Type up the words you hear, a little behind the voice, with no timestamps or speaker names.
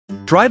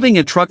Driving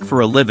a truck for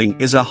a living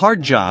is a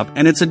hard job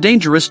and it's a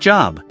dangerous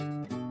job.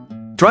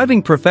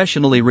 Driving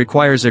professionally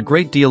requires a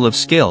great deal of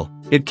skill,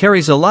 it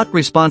carries a lot of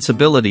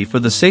responsibility for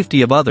the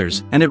safety of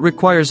others, and it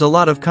requires a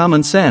lot of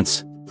common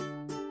sense.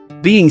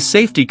 Being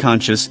safety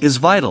conscious is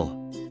vital.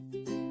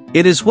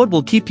 It is what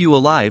will keep you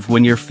alive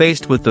when you're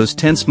faced with those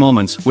tense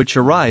moments which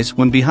arise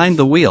when behind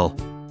the wheel.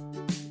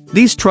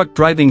 These truck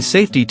driving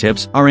safety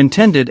tips are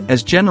intended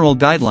as general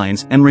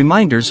guidelines and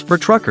reminders for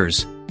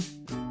truckers.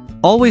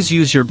 Always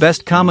use your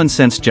best common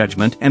sense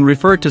judgment and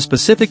refer to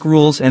specific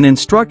rules and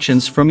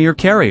instructions from your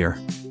carrier.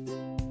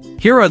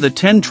 Here are the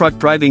 10 truck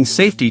driving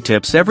safety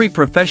tips every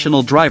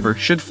professional driver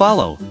should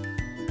follow.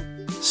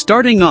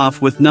 Starting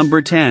off with number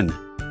 10.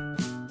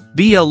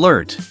 Be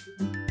alert.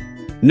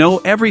 Know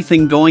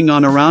everything going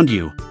on around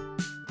you.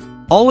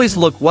 Always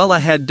look well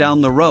ahead down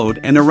the road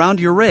and around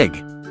your rig.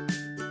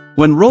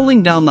 When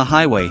rolling down the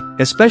highway,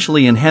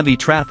 especially in heavy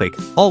traffic,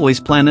 always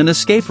plan an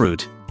escape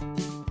route.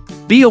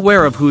 Be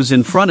aware of who's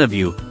in front of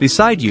you,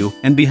 beside you,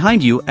 and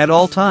behind you at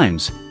all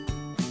times.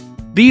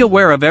 Be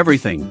aware of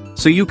everything,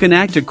 so you can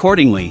act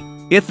accordingly,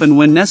 if and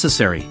when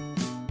necessary.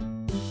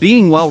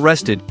 Being well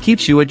rested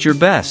keeps you at your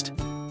best.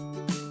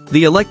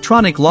 The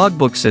electronic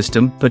logbook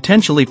system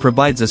potentially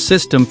provides a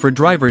system for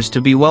drivers to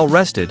be well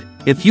rested,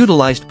 if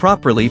utilized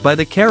properly by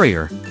the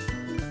carrier.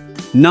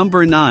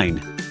 Number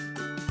 9.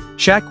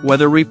 Check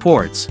weather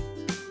reports.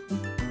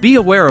 Be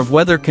aware of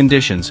weather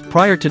conditions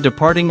prior to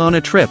departing on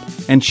a trip,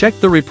 and check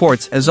the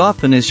reports as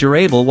often as you're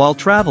able while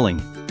traveling.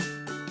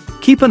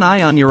 Keep an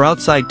eye on your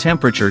outside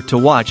temperature to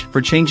watch for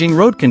changing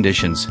road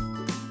conditions.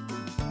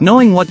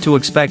 Knowing what to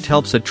expect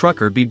helps a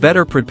trucker be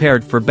better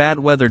prepared for bad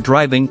weather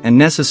driving, and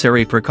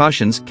necessary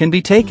precautions can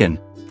be taken.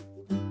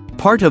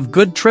 Part of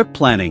good trip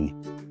planning.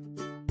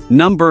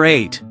 Number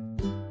 8.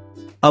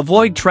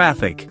 Avoid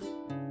traffic.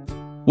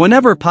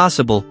 Whenever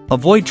possible,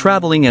 avoid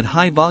traveling at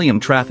high-volume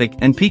traffic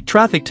and peak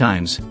traffic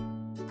times.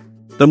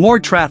 The more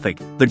traffic,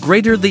 the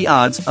greater the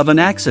odds of an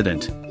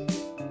accident.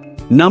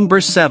 Number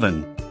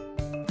 7.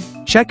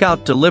 Check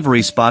out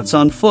delivery spots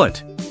on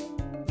foot.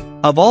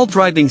 Of all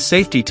driving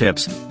safety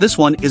tips, this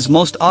one is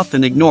most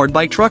often ignored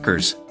by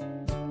truckers.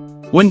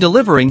 When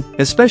delivering,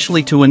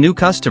 especially to a new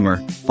customer,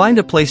 find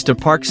a place to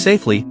park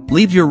safely,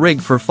 leave your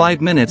rig for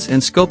 5 minutes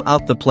and scope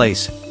out the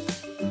place.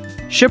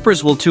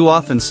 Shippers will too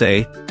often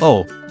say,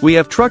 "Oh, we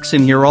have trucks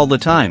in here all the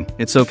time,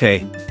 it's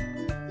okay."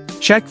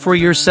 Check for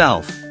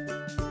yourself.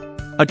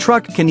 A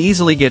truck can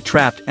easily get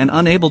trapped and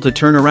unable to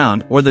turn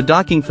around, or the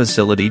docking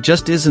facility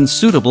just isn't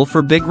suitable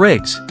for big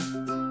rigs.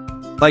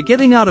 By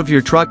getting out of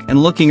your truck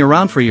and looking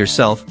around for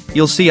yourself,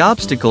 you'll see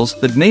obstacles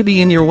that may be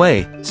in your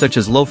way, such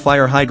as low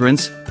fire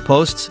hydrants,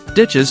 posts,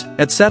 ditches,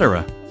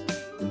 etc.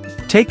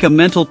 Take a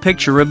mental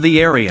picture of the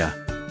area.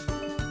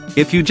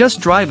 If you just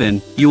drive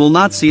in, you will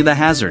not see the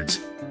hazards.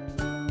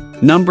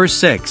 Number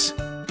 6.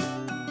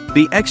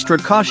 Be extra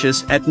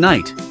cautious at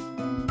night.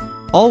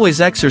 Always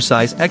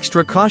exercise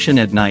extra caution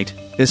at night,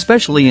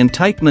 especially in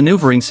tight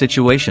maneuvering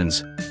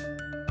situations.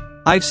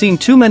 I've seen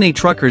too many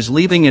truckers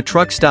leaving a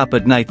truck stop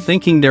at night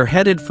thinking they're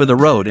headed for the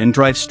road and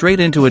drive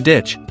straight into a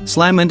ditch,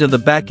 slam into the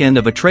back end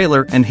of a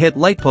trailer and hit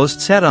light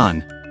posts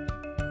head-on.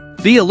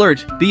 Be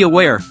alert, be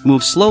aware,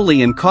 move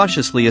slowly and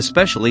cautiously,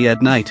 especially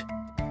at night.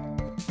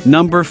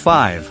 Number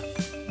 5.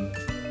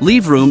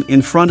 Leave room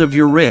in front of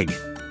your rig.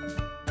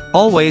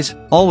 Always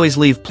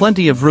leave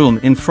plenty of room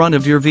in front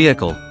of your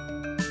vehicle.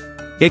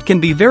 It can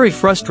be very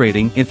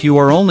frustrating if you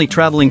are only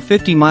traveling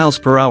 50 miles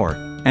per hour,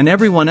 and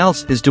everyone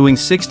else is doing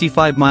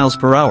 65 miles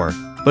per hour,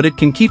 but it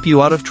can keep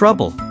you out of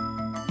trouble.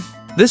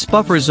 This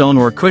buffer zone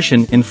or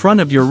cushion in front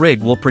of your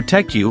rig will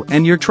protect you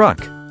and your truck.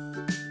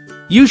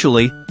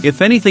 Usually,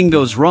 if anything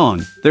goes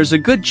wrong, there's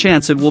a good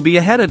chance it will be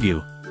ahead of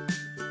you.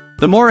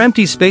 The more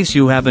empty space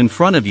you have in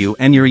front of you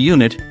and your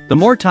unit, the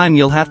more time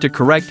you'll have to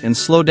correct and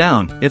slow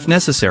down, if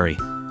necessary.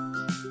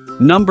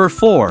 Number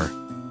 4.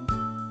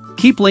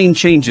 Keep lane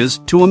changes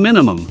to a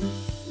minimum.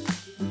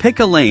 Pick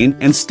a lane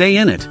and stay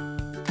in it.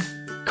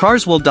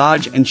 Cars will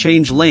dodge and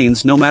change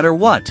lanes no matter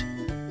what.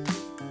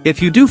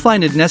 If you do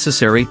find it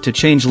necessary to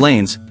change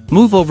lanes,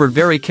 move over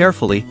very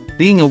carefully,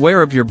 being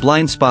aware of your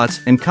blind spots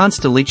and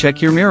constantly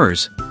check your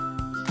mirrors.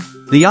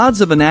 The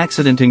odds of an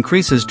accident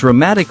increases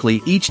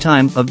dramatically each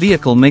time a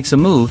vehicle makes a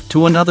move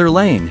to another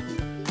lane.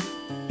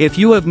 If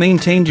you have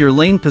maintained your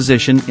lane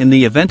position in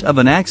the event of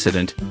an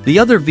accident, the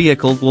other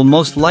vehicle will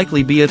most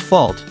likely be at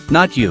fault,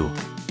 not you.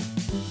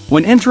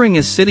 When entering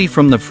a city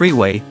from the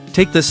freeway,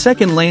 take the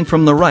second lane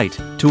from the right,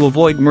 to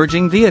avoid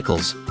merging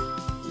vehicles.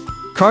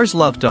 Cars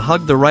love to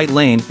hug the right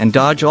lane and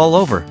dodge all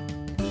over.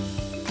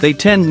 They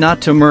tend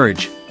not to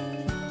merge.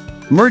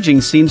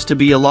 Merging seems to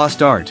be a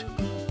lost art.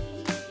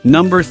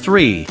 Number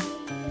 3.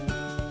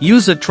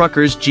 Use a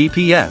trucker's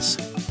GPS.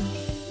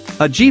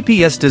 A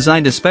GPS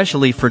designed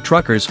especially for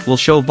truckers will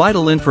show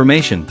vital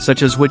information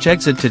such as which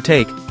exit to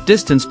take,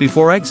 distance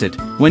before exit,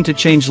 when to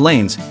change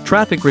lanes,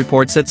 traffic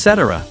reports,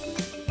 etc.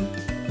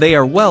 They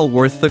are well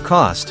worth the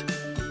cost.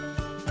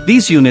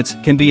 These units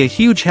can be a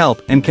huge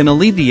help and can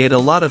alleviate a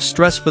lot of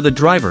stress for the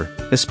driver,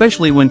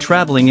 especially when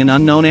traveling in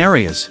unknown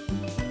areas.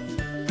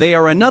 They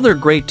are another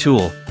great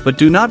tool, but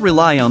do not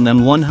rely on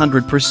them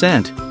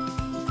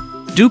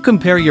 100%. Do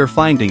compare your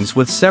findings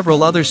with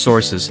several other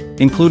sources,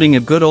 including a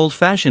good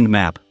old-fashioned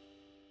map.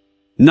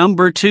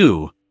 Number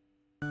 2.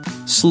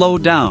 Slow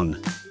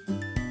down.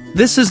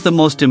 This is the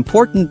most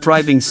important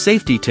driving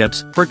safety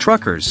tips for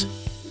truckers.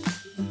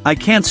 I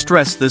can't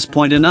stress this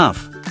point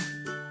enough.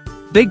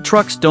 Big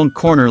trucks don't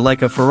corner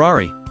like a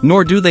Ferrari,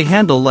 nor do they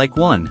handle like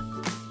one.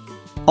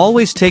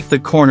 Always take the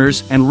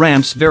corners and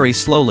ramps very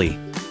slowly.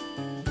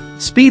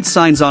 Speed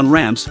signs on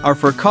ramps are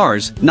for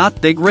cars,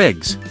 not big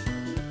rigs.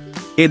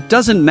 It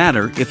doesn't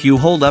matter if you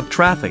hold up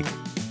traffic.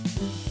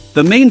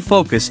 The main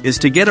focus is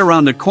to get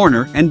around a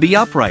corner and be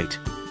upright.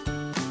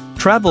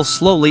 Travel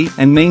slowly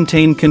and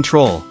maintain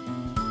control.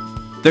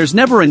 There's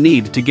never a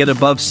need to get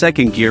above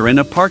second gear in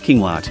a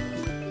parking lot.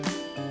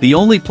 The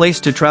only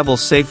place to travel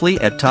safely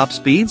at top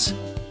speeds?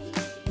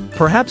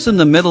 Perhaps in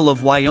the middle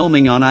of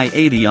Wyoming on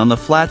I-80 on the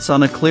flats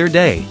on a clear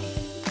day.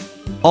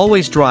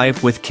 Always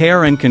drive with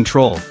care and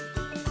control.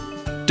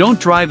 Don't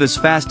drive as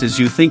fast as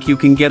you think you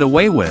can get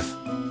away with.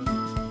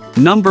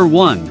 Number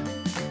 1.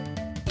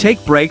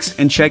 Take breaks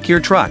and check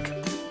your truck.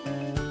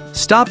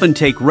 Stop and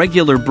take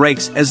regular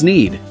breaks as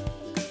need.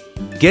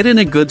 Get in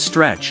a good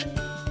stretch.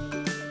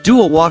 Do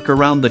a walk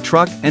around the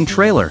truck and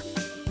trailer.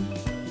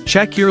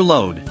 Check your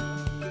load.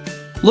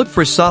 Look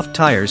for soft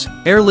tires,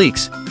 air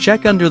leaks,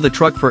 check under the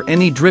truck for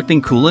any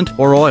dripping coolant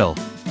or oil.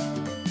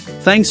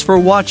 Thanks for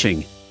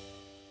watching.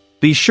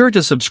 Be sure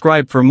to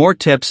subscribe for more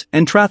tips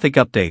and traffic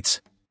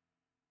updates.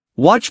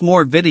 Watch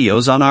more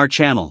videos on our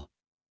channel.